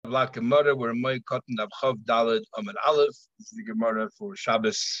block Gemara. We're Moed Katan Daf Daled Amud Aleph. This is the Gemara for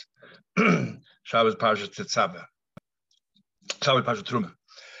Shabbos, Shabbos Parsha Tetzaveh, Shabbos Parsha Truma.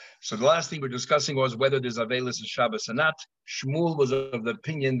 So the last thing we're discussing was whether there's Avelis in Shabbos or not. Shmuel was of the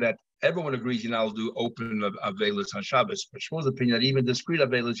opinion that everyone agrees you're not allowed to do open Avelis on Shabbos, but Shmuel's opinion that even discrete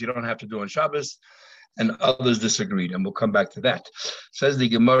Avelis you don't have to do on Shabbos, and others disagreed, and we'll come back to that. Says the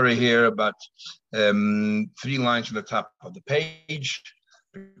Gemara here about 3 lines from the top of the page.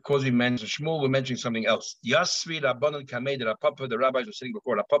 Because we mentioned Shmuel, we're mentioning something else. Yasvi Rabbanan Kamei the Rapapa, the rabbis were sitting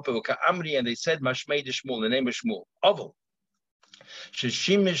before Rapapa Amri, and they said Mashmei de Shmuel, the name of Shmuel. Oval.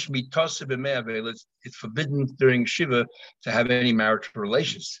 Sheshimish mitose b'mei. It's forbidden during Shiva to have any marital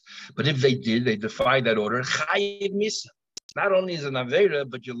relations. But if they did, they defied that order. Chayiv misa. Not only is it an avera,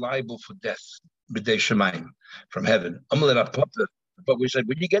 but you're liable for death. B'dei shemayim, from heaven. But we said,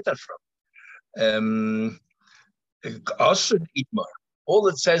 where do you get that from? Also, itmar. All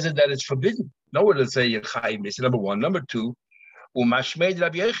it says is that it's forbidden. Nowhere does it say chayiv misa. Number one. Number two, umashmeid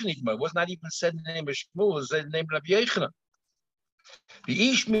Rabbi Yochanan itmar. It was not even said in the name of Shmuel. It was said in the name of Rabbi Yochanan.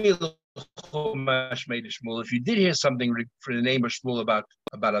 If you did hear something for the name of Shmuel about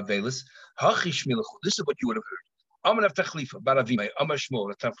Avelis, this is what you would have heard. If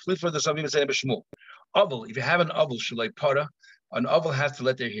you have an avel shalei para, an avel has to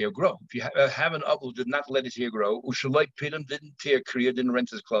let their hair grow. If you have an avel who did not let his hair grow, ushalei pidim, didn't tear kriya, didn't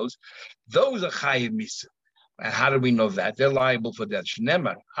rent his clothes, those are chayiv misa. And how do we know that? They're liable for that.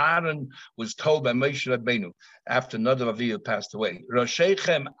 Shnemar, Aaron was told by Moshe Rabbeinu after Nadav Avihu passed away,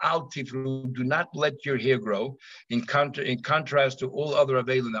 Roshechem al tifru, do not let your hair grow, in contrast to all other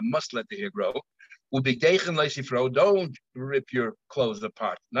Avelim that must let the hair grow. Ubigdeichem leisifro, don't rip your clothes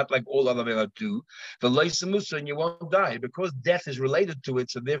apart, not like all other Avelim do. The leisamusa, and you won't die, because death is related to it.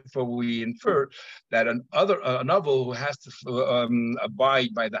 So therefore, we infer that an Avel who has to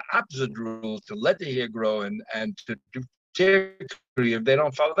abide by the opposite rule to let the hair grow and to do tear, if they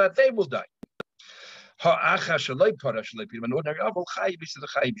don't follow that, they will die.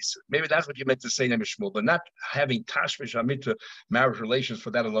 Maybe that's what you meant to say, Shmuel, but not having tashmish amita marriage relations.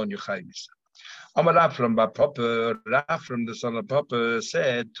 For that alone, you're chayyim. Amar Rav from the son of Papa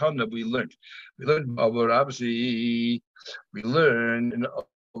said, Tana, we learned over Rabsi, we learned in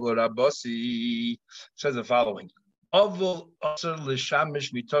over Rabasi, says the following. It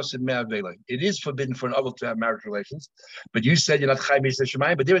is forbidden for an avel to have marriage relations, but you said you're not chayiv misa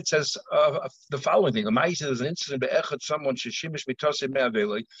shemayim. But there it says the following thing. There's an incident someone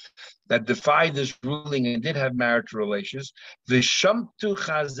that defied this ruling and did have marital relations. When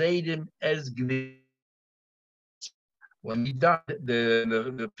he died,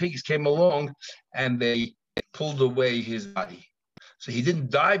 the pigs came along and they pulled away his body. So he didn't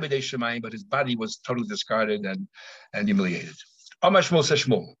die by B'dei Shemayim, but his body was totally discarded and humiliated. Amar Shmuel says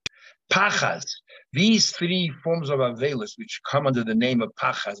Shmuel. Pachas. These 3 forms of Avelis, which come under the name of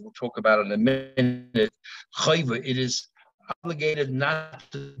Pachas, we'll talk about it in a minute. Chayva, it is obligated not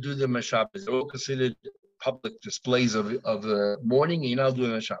to do them on Shabbos. They're all considered public displays of mourning, and you're not doing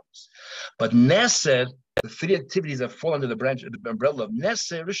them on Shabbos. But Neser, the 3 activities that fall under the umbrella of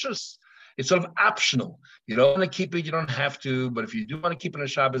Neser, Rishus. It's sort of optional. You don't want to keep it, you don't have to, but if you do want to keep it on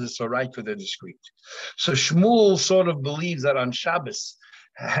Shabbos, it's all right because they're discreet. So Shmuel sort of believes that on Shabbos,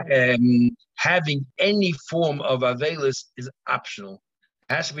 having any form of Avelis is optional.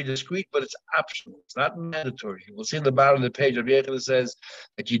 It has to be discreet, but it's optional. It's not mandatory. We'll see at the bottom of the page, Rabbi Yochanan says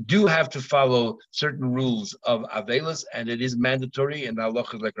that you do have to follow certain rules of Avelis, and it is mandatory, and Allah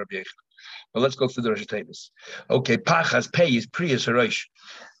is like Rabbi Yochanan. But let's go through the Rosh Hashanah. Okay, Pachas, Pei is Priyas Harosh.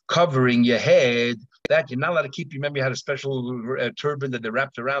 Covering your head, that you're not allowed to keep. You remember you had a special turban that they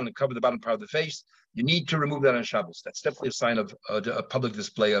wrapped around and covered the bottom part of the face. You need to remove that on Shabbos. That's definitely a sign of a public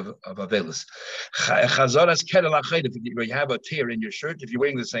display of Avelis. If you have a tear in your shirt, if you're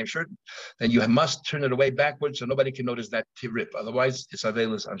wearing the same shirt, then you must turn it away backwards so nobody can notice that tear rip. Otherwise, it's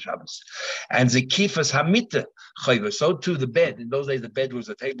Avelis on Shabbos. And Zekifas Hamita Chayva. So too the bed. In those days, the bed was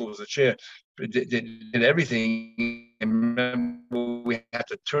a table, was a chair, did everything. And remember, we had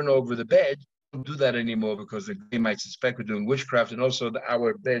to turn over the bed. Don't do that anymore because they might suspect we're doing witchcraft, and also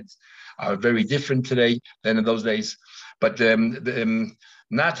our beds are very different today than in those days. But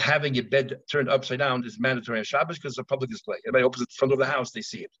not having your bed turned upside down is mandatory on Shabbos because it's a public display. Everybody opens the front of the house, they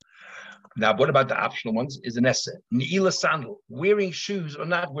see it. Now, what about the optional ones? Is an essay. Ni'ila sandal, wearing shoes or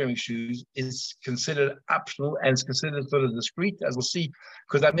not wearing shoes is considered optional and is considered sort of discreet, as we'll see,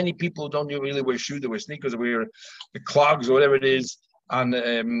 because there are many people who don't really wear shoes, they wear sneakers, they wear the clogs or whatever it is on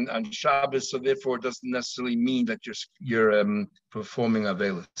Shabbos. So therefore, it doesn't necessarily mean that you're performing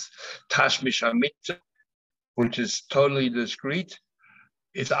Avelis. Tashmish Hamit, which is totally discreet.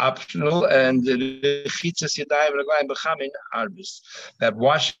 It's optional, and that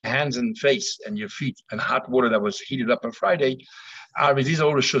wash hands and face and your feet and hot water that was heated up on Friday. These are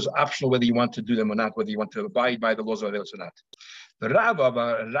all rishus optional, whether you want to do them or not, whether you want to abide by the laws of Avelis or not. The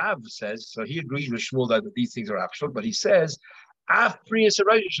Rav says, so he agrees with Shmuel that these things are optional, but he says,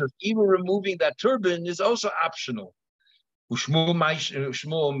 even removing that turban is also optional.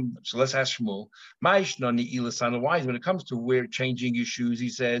 Shmuel, so let's ask Shmuel. When it comes to changing your shoes, he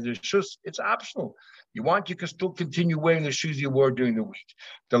says it's optional. You can still continue wearing the shoes you wore during the week.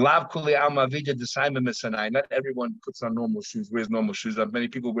 The lav kuli alma vida the simon mesanai. Not everyone puts on normal shoes, wears normal shoes. Many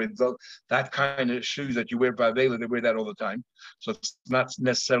people wear that kind of shoes that you wear by Vela. They wear that all the time, so it's not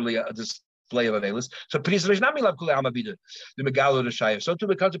necessarily a display of Avelis. So the megalo the shayef. So to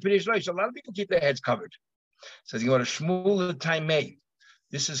become a lot of people keep their heads covered. Says you want to Shmuel the time made.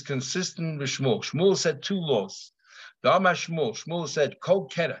 This is consistent with Shmuel. Shmuel said two laws. The Amar Shmuel said, Kol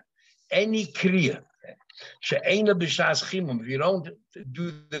kera, any kriya, she'ena b'shas chimum, if you don't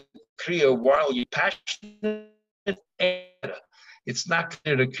do the kriya while you're passionate, it's not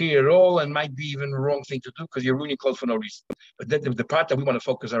clear the kriya at all and might be even the wrong thing to do because you're ruining clothes for no reason. But the part that we want to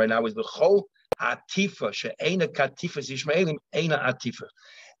focus on right now is the chol atifa, she'ena katifas Yishmaelim, ena atifa.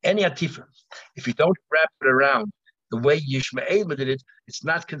 Any atifa, if you don't wrap it around the way Yishmael did it, it's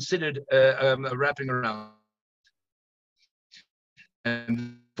not considered a wrapping around.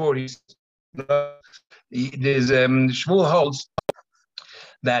 And for there's Shmuel holds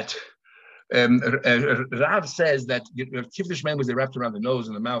that Rav says that Tiflish man was they wrapped around the nose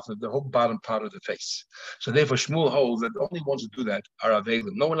and the mouth and the whole bottom part of the face. So therefore, Shmuel holds that the only ones who do that are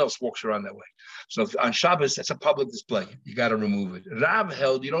available. No one else walks around that way. So on Shabbos, it's a public display. You got to remove it. Rav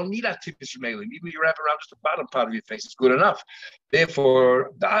held you don't need that Tiflish mailing. Even if you wrap around just the bottom part of your face, it's good enough.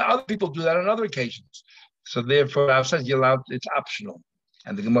 Therefore, other people do that on other occasions. So therefore, Rav says you're allowed. It's optional.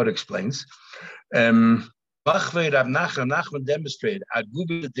 And the Gemara explains. Nachman demonstrated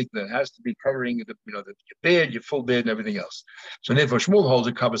it has to be covering your beard, your full beard, and everything else. So therefore, Shmuel holds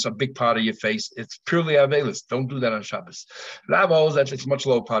it covers a big part of your face. It's purely Avelis. Don't do that on Shabbos. Rav holds that it's a much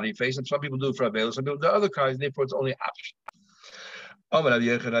lower part of your face, and some people do it for Avelis, some people do other kinds. Therefore, it's only optional. Rabbi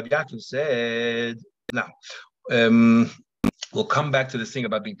Yaakov said, now. We'll come back to this thing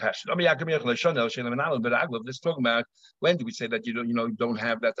about being passionate. Let's talk about when do we say that you don't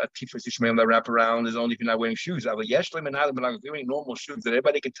have that tifus Ishmael that wrap around is only if you're not wearing shoes. If you're wearing normal shoes that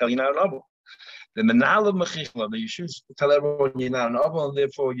everybody can tell you're not an oval. The menal mechichla, your shoes tell everyone you're not an oval, and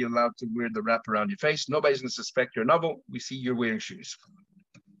therefore you're allowed to wear the wrap around your face. Nobody's going to suspect you're an oval. We see you're wearing shoes.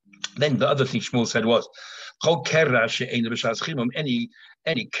 Then the other thing Shmuel said was,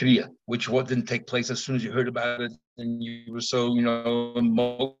 any kriya, which didn't take place as soon as you heard about it, and you were so,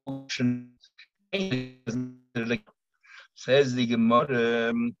 emotional. Says the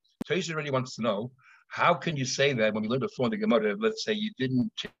Gemara, Tracy already wants to know, how can you say that when we learned before in the Gemara, let's say you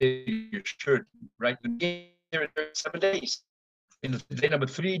didn't tear your shirt right in the beginning 7 days. In the day number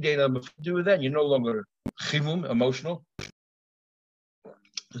 3, day number 4, do it then. You're no longer chimum, emotional.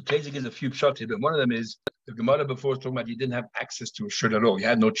 The Tezek is a few shots here, but one of them is the Gemara before was talking about you didn't have access to a shirt at all. You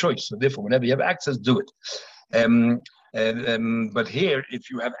had no choice. So therefore, whenever you have access, do it. But here, if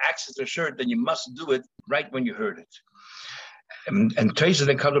you have access to a shirt, then you must do it right when you heard it. And Tezek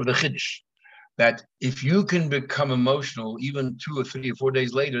then comes up with the Chiddush that if you can become emotional even 2 or 3 or 4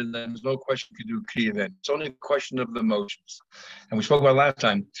 days later, then there's no question you can do kriya then. It's only a question of the emotions. And we spoke about last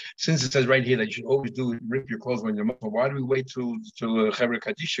time, since it says right here that you should always rip your clothes when you're emotional, why do we wait till Chevra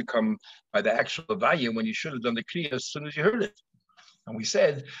Kadisha come by the actual Avaya when you should have done the kriya as soon as you heard it? And we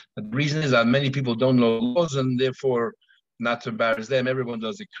said that the reason is that many people don't know laws and therefore, not to embarrass them, everyone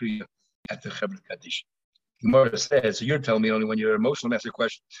does the kriya at the Chevra Kadisha. Gemara says, so you're telling me only when you're emotional. Let me ask you a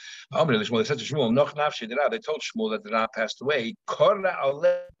question. They said to Shmuel, they told Shmuel that the Rab passed away. 12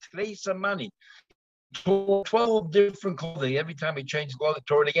 different clothing. Every time he changed clothing,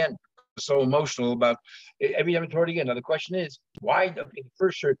 tore it again. So emotional about every time he tore it again. Now the question is, why the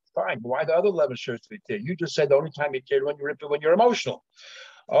first shirt fine, but why the other 11 shirts did he tear? You just said the only time you tear when you rip it when you're emotional.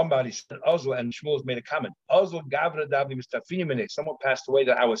 Somebody said Ozl, and Shmuel's made a comment. Ozl Gavra Davi Mustafini. Someone passed away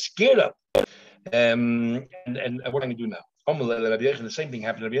that I was scared of. And what am I going to do now? The same thing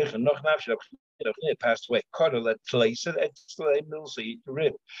happened to Rabbi Yechon. It passed away. Carter let place it. To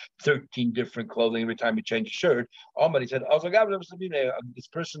rip 13 different clothing every time he changed a shirt. Somebody said, this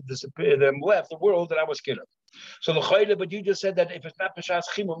person disappeared and left the world that I was scared of. So but you just said that if it's not Pashas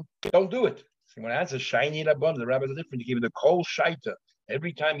Chimum, don't do it. So when I answer shiny Rabban, the rabbis are different. You give it the kol shaita.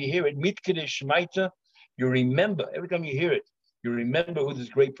 Every time you hear it, mitkedish shmaita, you remember every time you hear it. You remember who this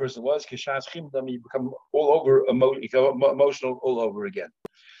great person was. You become all over emotional all over again.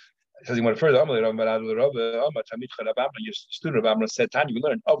 Says he went further. Your student Rabbi said, "Time you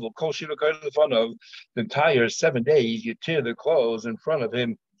learn of the entire 7 days. You tear the clothes in front of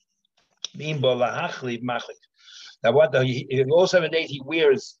him. Now, in all 7 days he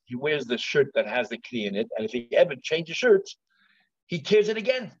wears the shirt that has the kli in it, and if he ever changes shirts, he tears it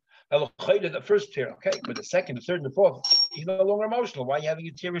again. Now, the first tear, okay, but the second, the third, and the fourth, he's no longer emotional. Why are you having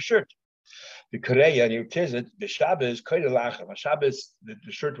to tear his shirt? The koreya, and you tears it. The Shabbos, Shabbos, the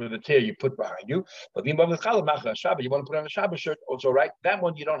shirt with the tear you put behind you. But the Shabbos, you want to put on a Shabbos shirt, also right. That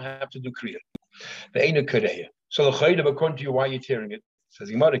one you don't have to do kriya. The ain't koreya. So the chaydav, according to you, why are you tearing it? Says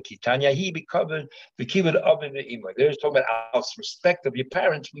Gemara, Kitanya, he be covered the kibbud of the imay. There's talking about our respect of your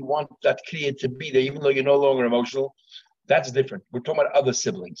parents. We want that kriya to be there, even though you're no longer emotional. That's different. We're talking about other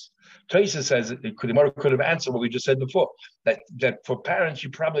siblings. Teresa says the Gemara could have answered what we just said before. That for parents, you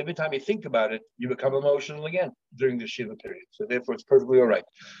probably every time you think about it, you become emotional again during the Shiva period. So therefore, it's perfectly all right.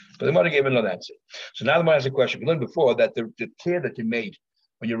 But the Gemara gave another answer. So now the Gemara has a question. We learned before that the tear that you made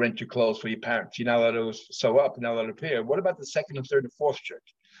when you rent your clothes for your parents, you're not allowed to sew up, you're not allowed to repair. What about the second and third and fourth shirt?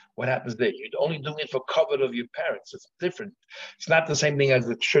 What happens there? You're only doing it for cover of your parents. It's different. It's not the same thing as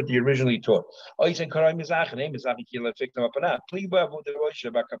the shirt you originally taught. Oh, you said, one of them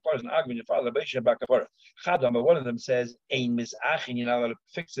says, you're not allowed to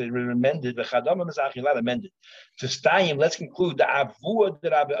fix it, mend it. To stay let's conclude the Avua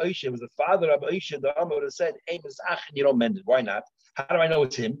that Rabbi Oisha was the father of Oisha. The Amar would have said, you don't mend it. Why not? How do I know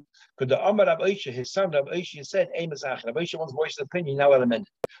it's him? Because the Amar Rabbi Oisha, his son Rabbi Oisha, said, Rabbi Oisha wants to voice his opinion, now let him mend it.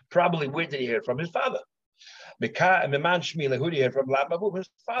 Probably where did he hear it from? His father. Who did he hear from? His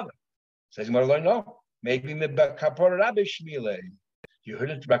father. Says he might have no. Maybe Rabbi Shmile. You heard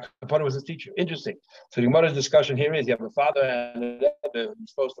it, Kapara was his teacher. Interesting. So the Gemara's discussion here is you have a father and a Rebbe, you're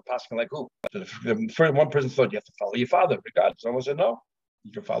supposed to pass like who? So the first one person thought you have to follow your father, regardless. Someone said no,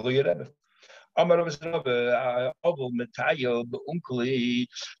 you can follow your Rebbe. That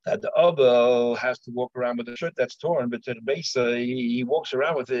the Abel has to walk around with a shirt that's torn, but to the base he walks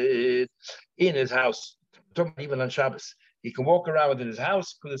around with it in his house. Even on Shabbos, he can walk around with it in his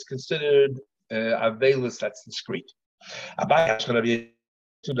house because it's considered a veilus that's discreet.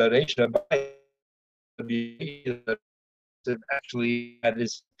 Actually had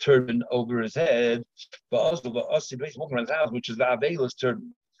his turban over his head, but also walking around his house, which is the Avelis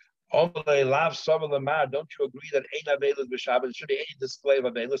turban. Don't you agree that ain't Avelis b'Shabbos? Should be any display of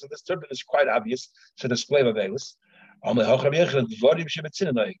Avelis? And this turban is quite obvious. It's a display of Avelis. This is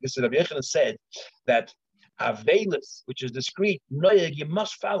Rabbi Yochanan said that Avelis, which is discreet, you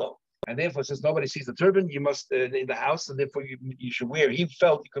must follow. And therefore, since nobody sees the turban, you must in the house, and therefore you should wear. He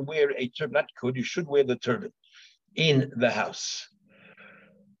felt you could wear a turban. Not could, you should wear the turban in the house,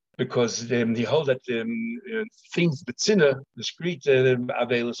 because he holds that things betzina, discreet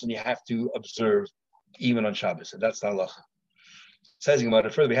aveilus, and you have to observe even on Shabbos, and that's the halacha. Says about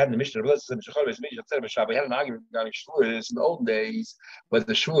it further, we had in the Mishnah, we had an argument regarding Shavuos in the old days, but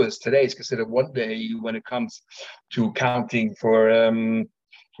the Shavuos today is considered one day when it comes to counting for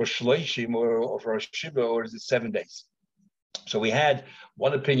Shloshim or for a Shiva, or is it 7 days? So we had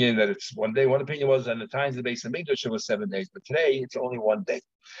one opinion that it's 1 day. One opinion was on the times of the base of Mikdash it was 7 days, but today it's only 1 day.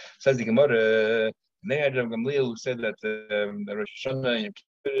 Says the Gemara, Gamliel, who said that the Rosh Hashanah and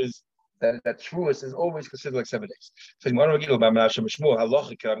is that Shavuos is always considered like 7 days. So the Gemara Gil by Menashe Mishmur,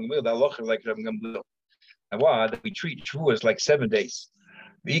 halacha Gamliel, the halacha like Rabbi Gamliel. And why that we treat Shavuos like 7 days?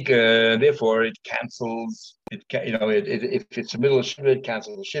 Therefore, it cancels. If it's the middle of Shiva, it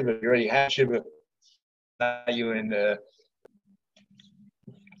cancels the Shiva. You already have Shiva. Now you're in the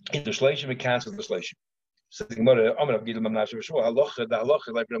Shloshim, it cancels the Shloshim. So the Gemara, the halacha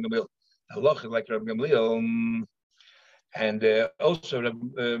like Rabbi Gamliel, halacha like Rabbi Gamliel, and also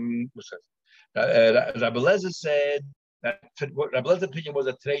Rabbi Lezer said that Rabbi Lezer's opinion was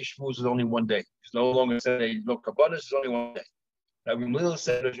that today's Shavuos is only 1 day. It's no longer said no kabbalah, it's only 1 day. Rabbi Gamliel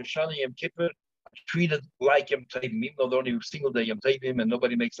said Rosh Hashanah Yom Kippur treated like Yom Tovim, even though the only single day Yom Tovim and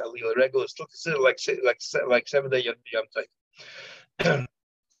nobody makes Aliyah regular, it's still considered like 7 day Yom Tovim.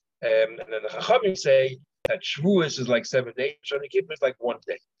 And then the Chachamim say that Shavuos is like 7 days, Shana Kippur is like 1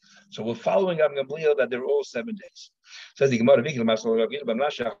 day. So we're following Rabbi Gamliel that they're all 7 days. Says the Gemara,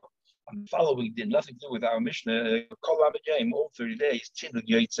 following did nothing to do with our Mishnah. All 30 days,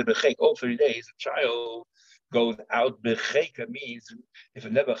 all 30 days, a child goes out. Becheka means if a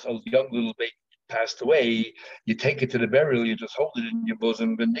never young little baby passed away, you take it to the burial, you just hold it in your bosom,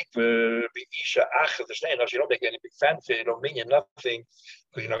 you don't make any big fanfare, you don't mean nothing,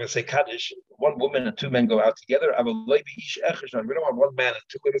 because you're not going to say Kaddish. One woman and two men go out together. We don't want one man and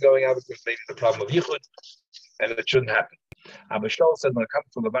two women going out because maybe the problem of Yichud, and it shouldn't happen. Abishol said when it comes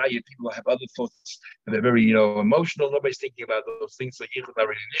to Levaya, people have other thoughts and they're very, emotional. Nobody's thinking about those things. So Yichud not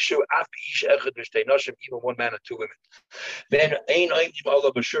really an issue. Even one man and two women. Then we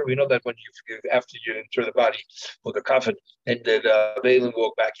know that when you after you inter the body or the coffin and the Balaam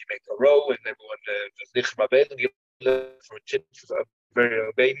walk back, you make a row, and then when the Nichma Balaam you look for a tip for a very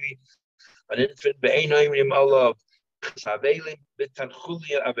young baby, an infant. You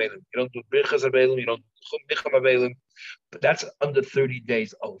don't do birchas abelim, you don't do chum abelim, but that's under 30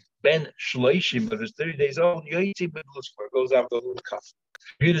 days old. Ben shloishim, but it's 30 days old. Yoyitzi b'luskor goes out the little coffin.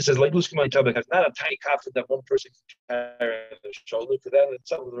 Rita says, like Luskor Tabak has not a tiny coffin that one person can carry on their shoulder. For that, it's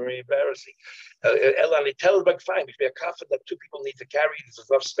something very embarrassing. Elani tells like fine, if you have a coffin that two people need to carry, there's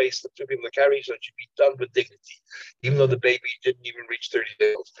enough space for two people to carry, so it should be done with dignity, even though the baby didn't even reach 30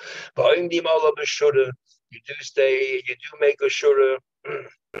 days old. But you do make a shura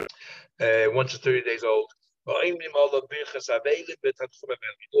once it's 30 days old. All these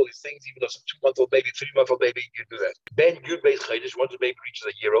things, even though it's a 2-month-old baby, 3-month-old baby, you do that. Ben Yud Beis Chodesh, once the baby reaches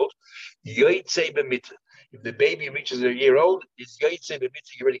a year old, Yoytze b'mitzvah. If the baby reaches a year old, it's Yoytze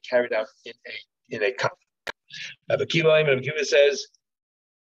b'mitzvah. You already carried out in a cup. Rabbi Kiva says,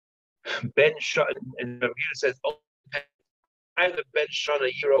 Ben Shana, and Rabbi Kiva says, either Ben Shana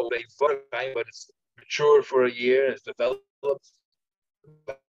a year old, but it's mature for a year, it's developed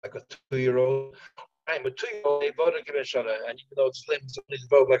like a 2-year-old. A 2-year-old, and even though it's limbs only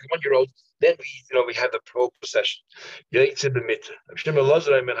developed like a 1-year-old, then we have the pro procession. We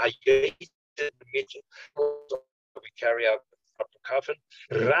carry out the proper coffin.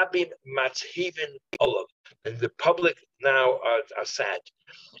 Rabim matzhivin olav, and the public now are sad,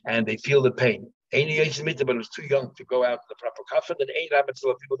 and they feel the pain. But it was too young to go out in the proper coffin, and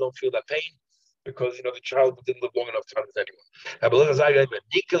people don't feel that pain, because the child didn't live long enough to understand anyone.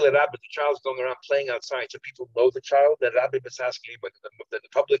 The child's going around playing outside, so people know the child. That Rabbi is asking, but the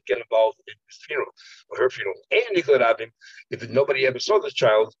public get involved in his funeral or her funeral. And if nobody ever saw this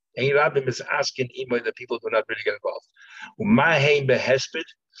child, and Rabbi is asking that people do not really get involved.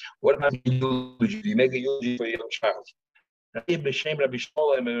 What about eulogy? You make a eulogy for your child. Rabbi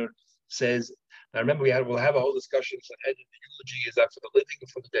Shmuel says. Now remember, we'll have a whole discussion. So the eulogy is that for the living or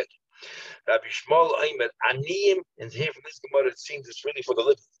for the dead. Rabbi Shmuel Aimed Aniyim, and here from this Gemara, it seems it's really for the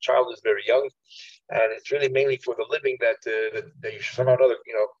living. The child is very young, and it's really mainly for the living that they somehow or other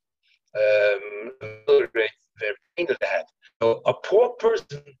their pain that they have. So a poor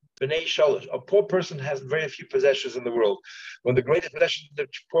person, B'nai Shalosh, a poor person has very few possessions in the world. When the greatest possession the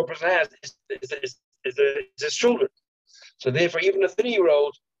poor person has is his children. So therefore, even a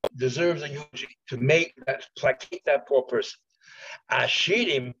 3-year-old deserves a eulogy to placate that poor person.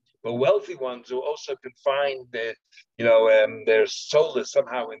 Ashirim, but wealthy ones who also can find their solace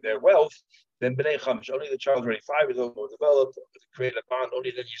somehow in their wealth, then b'nei chamish, only the child already 5 years old, more developed, to create a bond,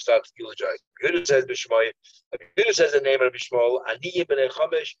 only then you start to eulogize. Yehuda says the name of Bishmol, Aniyim b'nei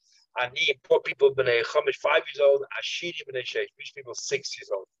chamish, Aniyim, poor people b'nei chamish, 5 years old, Ashirim b'nei sheish, rich people 6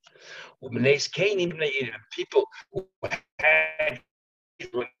 years old. B'nei zkenim b'nei irim, people who had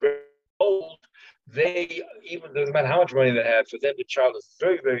when they're old, doesn't matter how much money they have, for them the child is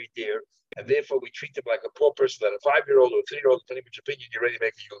very, very dear, and therefore we treat them like a poor person, that a 5-year-old or a 3-year-old, depending which opinion you're ready to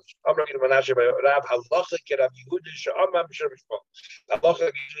make a eulogy.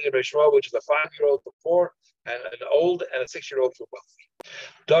 Which is a 5-year-old for poor, and an old, and a 6-year-old for wealthy.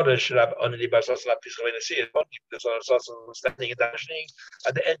 Standing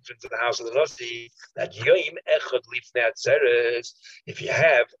at the entrance of the house of the Nasi, that if you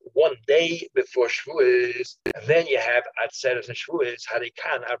have 1 day before Shavuos, and then you have Atzeres and Shavuos,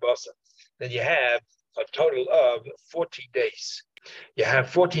 Harikan Arbasa, then you have a total of 14 days. You have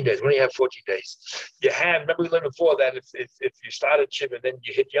 14 days. When do you have 14 days? Remember we learned before that if you started Shiva and then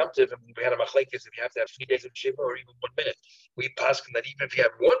you hit Yom Tov, and we had a machlekes, if you have to have 3 days of Shiva or even 1 minute, we pass that even if you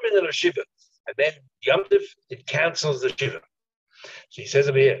have 1 minute of Shiva and then Yom Tov, it cancels the Shiva. So he says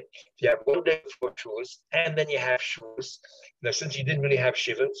over here, if you have 1 day before Shavuos and then you have Shavuos, now since you didn't really have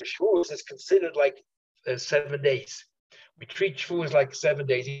Shiva, so Shavuos is considered like 7 days. We treat Shavuos like 7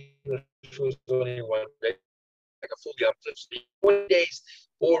 days, even if Shavuos is only 1 day. Like a full Yom Tov, so 1 days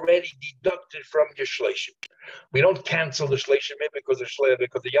already deducted from your shloshim. We don't cancel the Shleishim because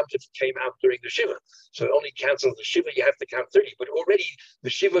the Yom Tov came out during the Shiva. So it only cancels the Shiva, you have to count 30. But already, the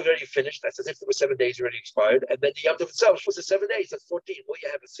Shiva already finished. That's as if there were 7 days already expired. And then the Yom Tov itself was the 7 days. That's 14. All you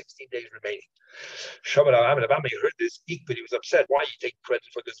have is 16 days remaining. Shabbat al-Abba heard this, but he was upset. Why you take credit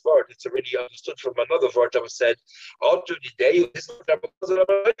for this word? It's already understood from another word that was said, Alter the day, this is the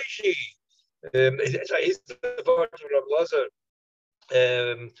word of Rabbi Lazar.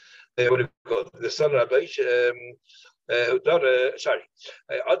 What do you call it? The son of Rabbi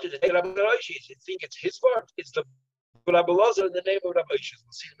Alter the day Rabbi Lazar. You think it's his word? It's the Rabbi Lazar in the name of Rabbi.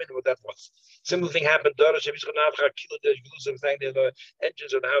 We'll see in a minute what that was. Similar thing happened. The engines on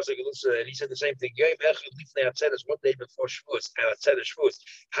the house, and he said the same thing. One day before Shavuos, and Shavuos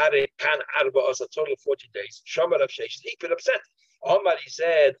had a total of 14 days. Shamar Rav Sheish is equally upset. Omar, he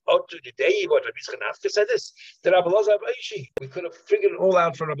said, up to the day what Rabbi Chanafka said this. The Rabbi Lazar Reishi. We could have figured it all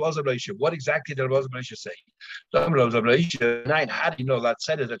out from Rabbi Lazar Reishi. What exactly did Rabbi Lazar Reishi say? Rabbi Lazar Reishi, nine, how do you know that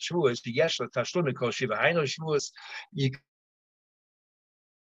said it that Shavuos, the Yeshla Tashlumi Kol Shiva, I know Shavuos, you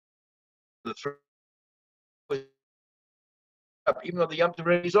even though the Yom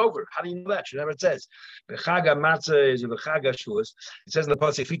Tov is over. How do you know that? She never says. The Chaga Matzah is the Chaga Shavuos. It says in the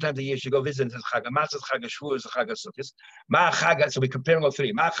Pasuk 3 times a year you go visit and says Chaga Matzah, Chaga Shavuos, Chaga Sukkos. Ma Chaga. So we're comparing all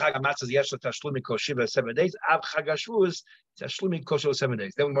three. Ma Chaga Matzah is Yeshla Tashlumi Kol Shiva 7 days. Av Chaga Shavuos Tashlumi Kol Shiva 7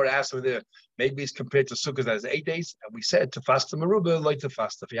 days. Then we more asked over there. Maybe it's compared to Sukkos as 8 days. And we said to fast the Maruba, like to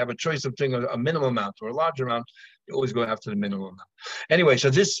fast. If you have a choice of doing a minimum amount or a larger amount, you always go after the minimum amount. Anyway, so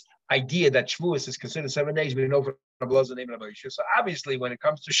this idea that Shavuos is considered 7 days, we know for Rabbi Lazar name of Rabbi Yeshua. So obviously, when it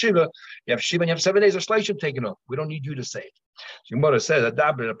comes to Shiva, you have Shiva and you have 7 days of Shleishim taken off. We don't need you to say it. So Gemara says that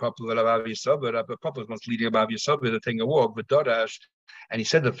the Papa was leading Rabbi Yisrael to take a walk with Dorash, and he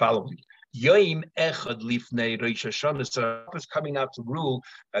said the following: Yoim echad lifnei Rosh Hashanah. So is coming out to rule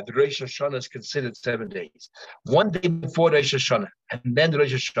that the Rosh Hashanah is considered 7 days. 1 day before Rosh Hashanah, and then the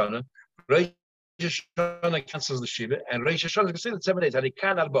Rosh Hashanah. Rosh Hashanah cancels the Shiva, and Rosh Hashanah is considered 7 days. And he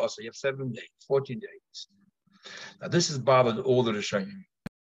cannot ba'asa. You have 7 days, 14 days. Now this has bothered all the Rishonim.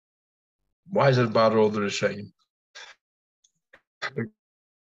 Why does it bother all the Rishonim?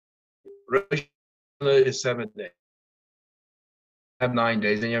 Rosh Hashanah is 7 days. You have 9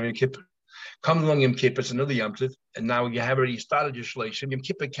 days, then you have Yom Kippur. Comes along Yom Kippur, it's another Yom Tov, and now you have already started your Shleishim. Yom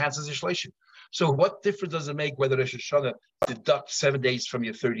Kippur cancels your Shleishim. So what difference does it make whether Rosh Hashanah deducts 7 days from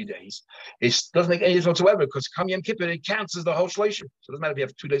your 30 days? It doesn't make any difference whatsoever, because come Yom Kippur, it cancels the whole Shleishim. So it doesn't matter if you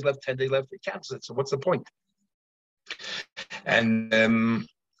have 2 days left, 10 days left, it cancels it. So what's the point? And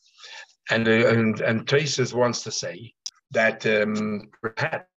Traces wants to say that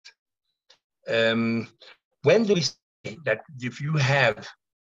perhaps when do we say that if you have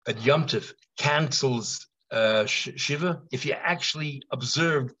a Yom Tov cancels Shiva, if you actually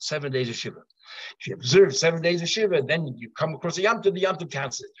observed 7 days of Shiva? If you observe 7 days of Shiva, then you come across the Yom Tov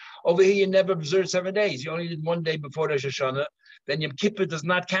cancels it. Over here, you never observed 7 days. You only did 1 day before Rosh Hashanah. Then Yom Kippur does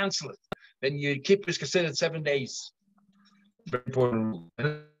not cancel it. Then Yom Kippur is considered 7 days. Very important rule.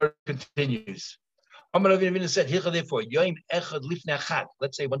 And it continues. Amar Avinu said, therefore, Yom Echad Lifnei Chag.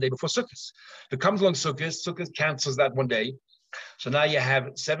 Let's say 1 day before Sukkot. If it comes along Sukkot cancels that 1 day. So now you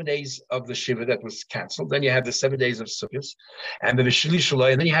have 7 days of the Shiva that was canceled. Then you have the 7 days of Sukkot, and then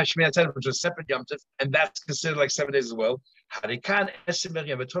you have Shmini Atzeret, which is a separate Yom Tov, and that's considered like 7 days as well. Harikan Esim,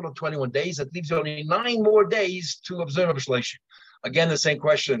 you have a total of 21 days. That leaves you only 9 more days to observe a Shleishim. Again, the same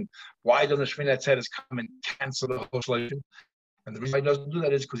question: why doesn't Shmini Atzeret come and cancel the whole Shleishim? And the reason why he doesn't do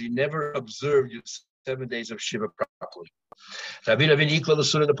that is because he never observed your 7 days of Shiva properly. Rabbi equal the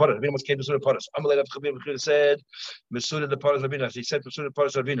Surah the Paras. Rabbi almost came to Surah the Paras. Amalei Rav Chabir said, "Surah the Paras Rabbi." He said, "Surah the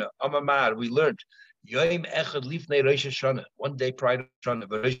Paras Rabbi." Amamar, we learned Yom Echad Lifnei Rosh Hashanah, 1 day prior to Hashanah.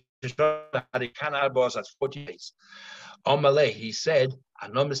 But Rosh Hashanah Harikan Arba'os, that's 40 days. Amalei, he said,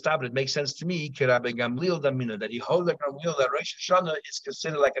 "Anom Mistabed." It makes sense to me. K'Rabbi Gamliel Damina, that he holds like Gamliel that Rosh Hashanah is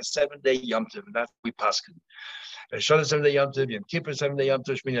considered like a 7 day Yom Tov, and that's what we paskin. Rosh Hashanah 7 day Yom Tov, Yom Kippur 7 day Yom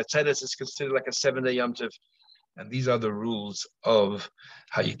Tov, Shmini Atzeret is considered like a 7 day Yom Tov. And these are the rules of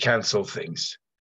how you cancel things.